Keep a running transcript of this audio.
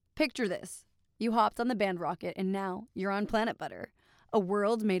Picture this. You hopped on the band rocket and now you're on Planet Butter, a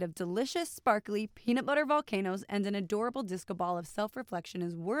world made of delicious, sparkly peanut butter volcanoes, and an adorable disco ball of self-reflection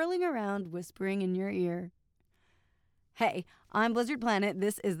is whirling around, whispering in your ear. Hey, I'm Blizzard Planet.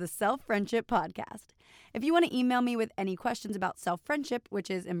 This is the Self-Friendship Podcast. If you want to email me with any questions about self-friendship,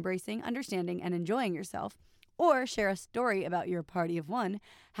 which is embracing, understanding, and enjoying yourself, or share a story about your party of one,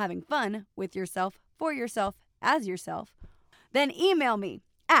 having fun with yourself, for yourself, as yourself, then email me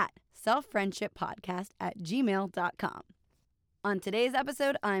at selffriendshippodcast@gmail.com. On today's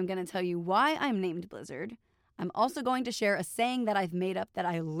episode, I'm going to tell you why I'm named Blizzard. I'm also going to share a saying that I've made up that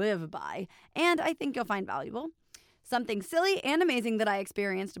I live by, and I think you'll find valuable. Something silly and amazing that I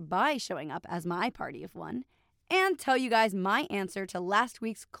experienced by showing up as my party of one, and tell you guys my answer to last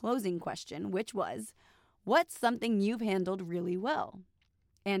week's closing question, which was, what's something you've handled really well?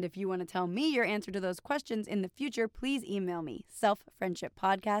 And if you want to tell me your answer to those questions in the future, please email me,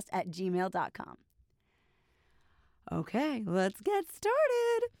 selffriendshippodcast@gmail.com. Okay, let's get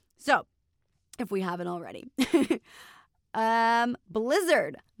started. So, if we haven't already.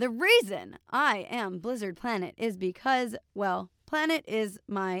 Blizzard. The reason I am Blizzard Planet is because, well, Planet is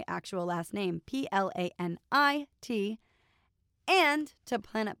my actual last name, Planit. And to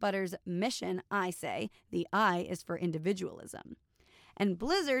Planet Butter's mission, I say the I is for individualism. And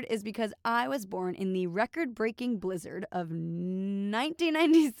Blizzard is because I was born in the record-breaking blizzard of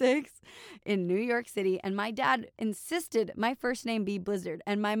 1996 in New York City, and my dad insisted my first name be Blizzard,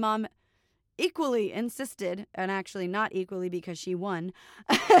 and my mom equally insisted, and actually not equally because she won,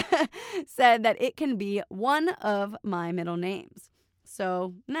 said that it can be one of my middle names.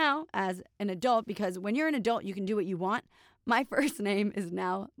 So now, as an adult, because when you're an adult, you can do what you want, my first name is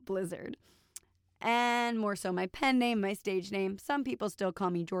now Blizzard. And more so my pen name, my stage name. Some people still call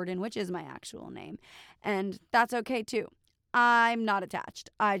me Jordan, which is my actual name. And that's okay too. I'm not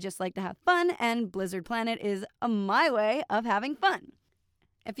attached. I just like to have fun, and Blizzard Planet is my way of having fun.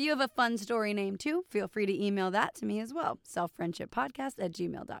 If you have a fun story name too, feel free to email that to me as well,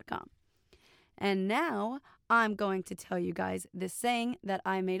 selffriendshippodcast@gmail.com. And now I'm going to tell you guys this saying that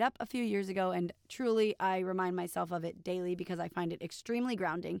I made up a few years ago, and truly I remind myself of it daily because I find it extremely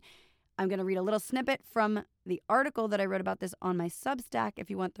grounding. I'm going to read a little snippet from the article that I wrote about this on my Substack. If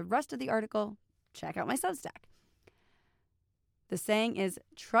you want the rest of the article, check out my Substack. The saying is,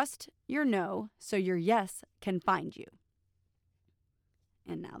 trust your no so your yes can find you.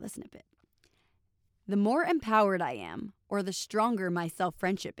 And now the snippet. The more empowered I am, or the stronger my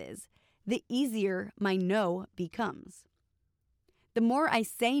self-friendship is, the easier my no becomes. The more I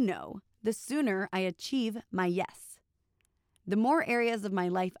say no, the sooner I achieve my yes. The more areas of my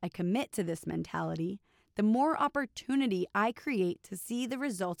life I commit to this mentality, the more opportunity I create to see the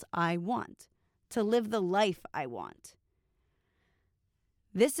results I want, to live the life I want.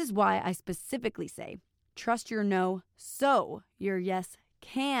 This is why I specifically say, trust your no so your yes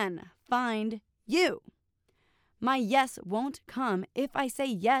can find you. My yes won't come if I say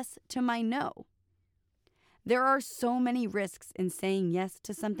yes to my no. There are so many risks in saying yes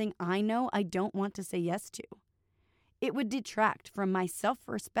to something I know I don't want to say yes to. It would detract from my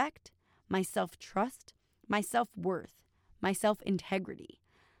self-respect, my self-trust, my self-worth, my self-integrity.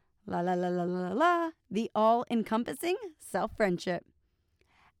 The all-encompassing self-friendship.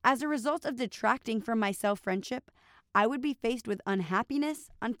 As a result of detracting from my self-friendship, I would be faced with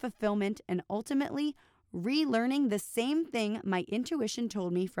unhappiness, unfulfillment, and ultimately relearning the same thing my intuition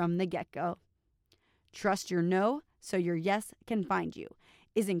told me from the get-go. Trust your no so your yes can find you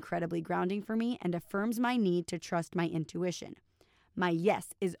is incredibly grounding for me and affirms my need to trust my intuition. My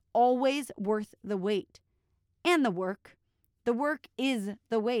yes is always worth the wait. And the work. The work is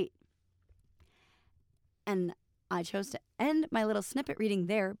the wait. And I chose to end my little snippet reading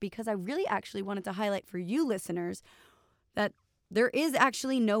there because I really actually wanted to highlight for you listeners that there is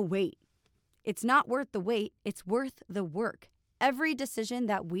actually no wait. It's not worth the wait, it's worth the work. Every decision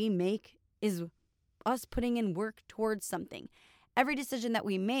that we make is us putting in work towards something. Every decision that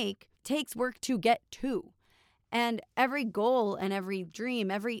we make takes work to get to. And every goal and every dream,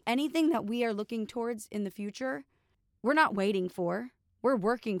 anything that we are looking towards in the future, we're not waiting for, we're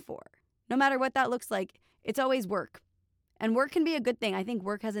working for. No matter what that looks like, it's always work. And work can be a good thing. I think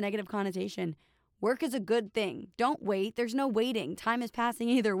work has a negative connotation. Work is a good thing. Don't wait. There's no waiting. Time is passing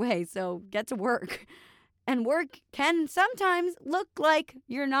either way, so get to work. And work can sometimes look like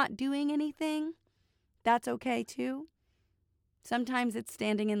you're not doing anything. That's okay too. Sometimes it's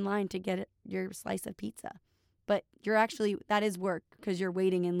standing in line to get your slice of pizza. But that is work because you're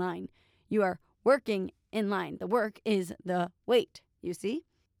waiting in line. You are working in line. The work is the wait, you see?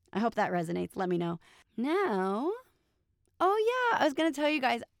 I hope that resonates. Let me know. Now, Oh, yeah. I was going to tell you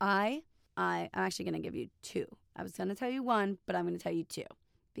guys, I'm actually going to give you two. I was going to tell you one, but I'm going to tell you two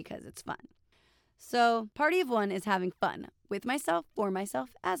because it's fun. So, party of one is having fun with myself, for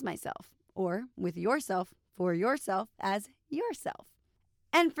myself, as myself, or with yourself, for yourself, as yourself.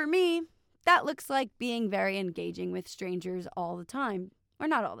 And for me, that looks like being very engaging with strangers all the time. Or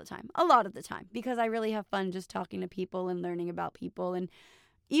not all the time, a lot of the time, because I really have fun just talking to people and learning about people. And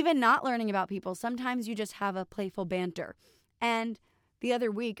even not learning about people, sometimes you just have a playful banter. And the other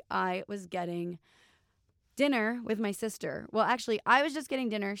week, I was getting dinner with my sister. Well, actually, I was just getting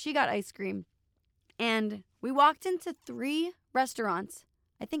dinner. She got ice cream. And we walked into 3 restaurants,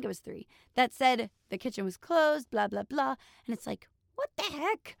 I think it was 3, that said the kitchen was closed, blah, blah, blah. And it's like, what the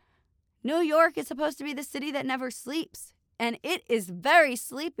heck? New York is supposed to be the city that never sleeps. And it is very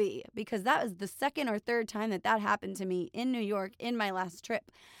sleepy because that was the second or third time that happened to me in New York in my last trip.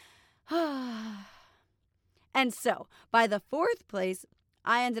 And so, by the 4th place,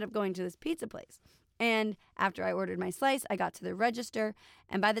 I ended up going to this pizza place. And after I ordered my slice, I got to the register.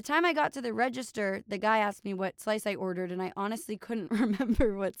 And by the time I got to the register, the guy asked me what slice I ordered. And I honestly couldn't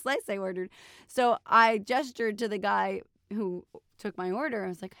remember what slice I ordered. So I gestured to the guy who took my order. I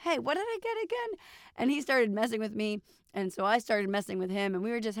was like, hey, what did I get again? And he started messing with me. And so I started messing with him. And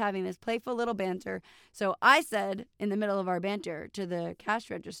we were just having this playful little banter. So I said in the middle of our banter to the cash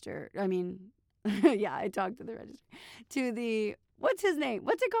register, yeah, I talked to the register, to the, what's his name?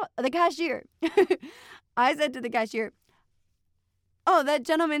 What's it called? The cashier. I said to the cashier, oh, that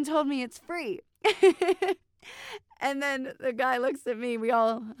gentleman told me it's free. And then the guy looks at me. We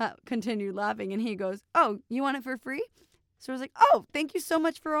all continued laughing. And he goes, oh, you want it for free? So I was like, oh, thank you so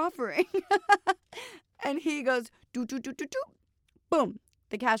much for offering. And he goes, do. Boom.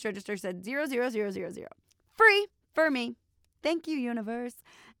 The cash register said 00000. Free for me. Thank you, universe.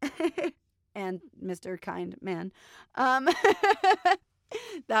 And Mr. Kind Man.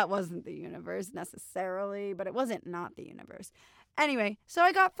 That wasn't the universe necessarily, but it wasn't not the universe. Anyway, so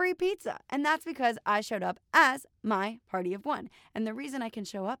I got free pizza, and that's because I showed up as my party of one. And the reason I can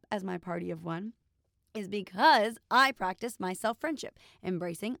show up as my party of one is because I practice my self-friendship,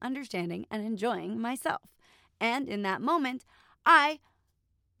 embracing, understanding, and enjoying myself. And in that moment,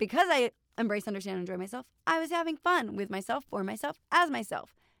 because I embrace, understand, and enjoy myself, I was having fun with myself, for myself, as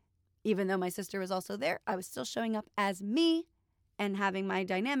myself. Even though my sister was also there, I was still showing up as me and having my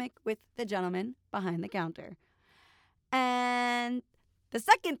dynamic with the gentleman behind the counter. And the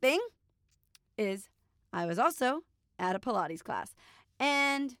second thing is I was also at a Pilates class.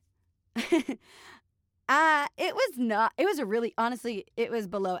 And it was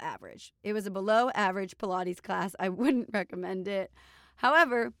below average. It was a below average Pilates class. I wouldn't recommend it.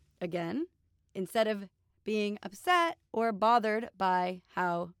 However, again, instead of being upset or bothered by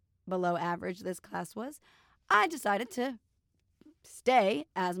how below average this class was, I decided to stay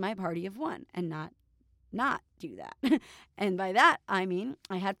as my party of one and not do that. And by that, I mean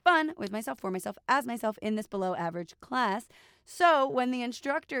I had fun with myself, for myself, as myself in this below average class. So when the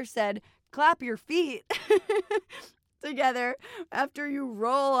instructor said, clap your feet together after you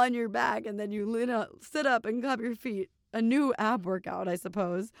roll on your back and then you sit up and clap your feet, a new ab workout, I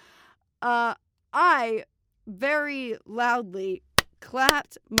suppose, I very loudly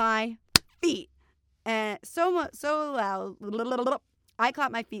clapped my feet. And so loud, I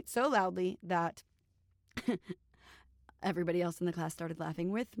clapped my feet so loudly that everybody else in the class started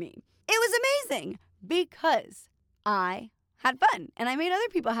laughing with me. It was amazing because I had fun and I made other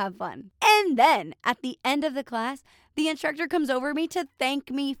people have fun. And then at the end of the class, the instructor comes over me to thank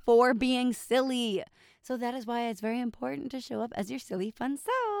me for being silly. So that is why it's very important to show up as your silly, fun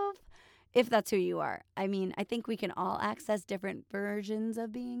self. If that's who you are. I mean, I think we can all access different versions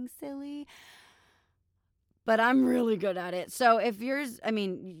of being silly. But I'm really good at it. So if yours,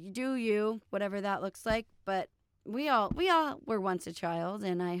 do you, whatever that looks like. But we all were once a child,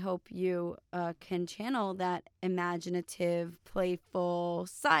 and I hope you can channel that imaginative, playful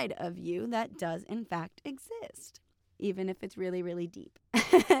side of you that does, in fact, exist, even if it's really, really deep.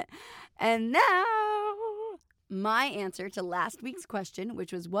 And now, my answer to last week's question,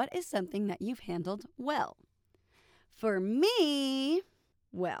 which was, what is something that you've handled well? For me,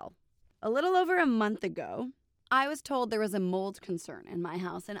 well, a little over a month ago, I was told there was a mold concern in my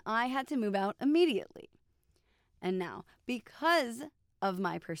house, and I had to move out immediately. And now, because of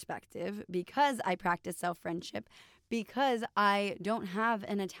my perspective, because I practice self-friendship, because I don't have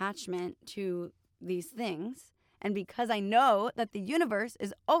an attachment to these things, and because I know that the universe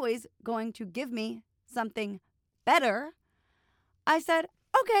is always going to give me something better, I said,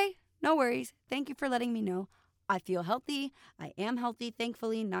 okay, no worries. Thank you for letting me know. I feel healthy. I am healthy,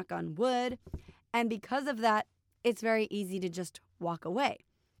 thankfully, knock on wood. And because of that it's very easy to just walk away.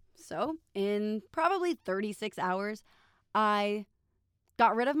 So in probably 36 hours, I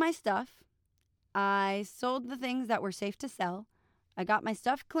got rid of my stuff. I sold the things that were safe to sell. I got my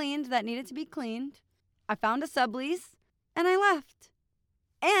stuff cleaned that needed to be cleaned. I found a sublease and I left.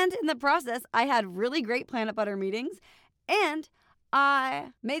 And in the process, I had really great Planet Butter meetings and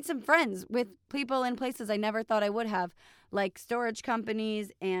I made some friends with people in places I never thought I would have, like storage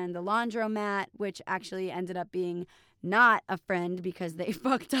companies and the laundromat, which actually ended up being not a friend because they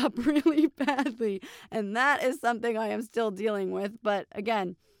fucked up really badly. And that is something I am still dealing with. But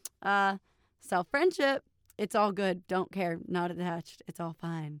again, self-friendship, it's all good. Don't care. Not attached. It's all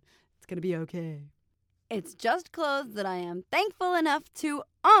fine. It's going to be okay. It's just clothes that I am thankful enough to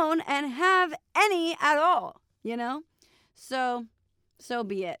own and have any at all, you know? So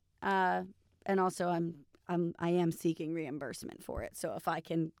be it. And also I am seeking reimbursement for it. So if I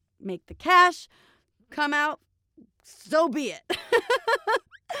can make the cash come out, so be it.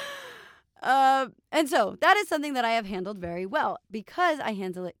 And so that is something that I have handled very well because I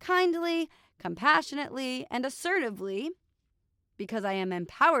handle it kindly, compassionately, and assertively because I am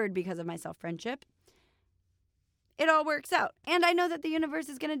empowered because of my self-friendship. It all works out. And I know that the universe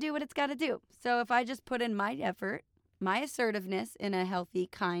is going to do what it's got to do. So if I just put in my effort, my assertiveness in a healthy,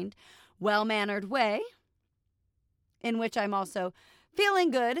 kind, well-mannered way, in which I'm also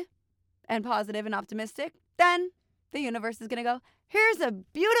feeling good and positive and optimistic, then the universe is going to go, here's a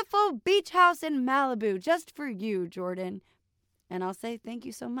beautiful beach house in Malibu just for you, Jordan. And I'll say, thank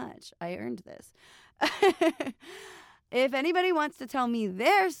you so much. I earned this. If anybody wants to tell me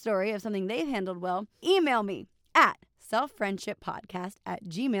their story of something they've handled well, email me at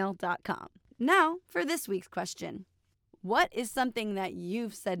selffriendshippodcast@gmail.com. Now for this week's question. What is something that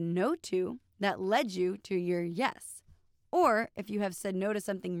you've said no to that led you to your yes? Or if you have said no to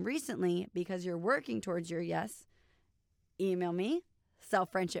something recently because you're working towards your yes, email me,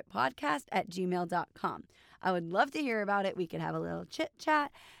 selffriendshippodcast@gmail.com. I would love to hear about it. We could have a little chit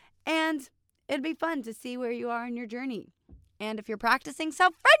chat and it'd be fun to see where you are in your journey. And if you're practicing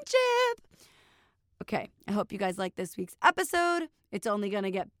self-friendship. Okay, I hope you guys like this week's episode. It's only going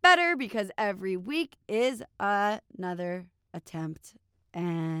to get better because every week is another attempt.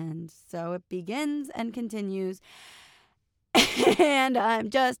 And so it begins and continues. And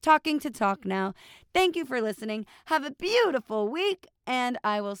I'm just talking to talk now. Thank you for listening. Have a beautiful week, and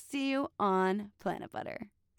I will see you on Planet Butter.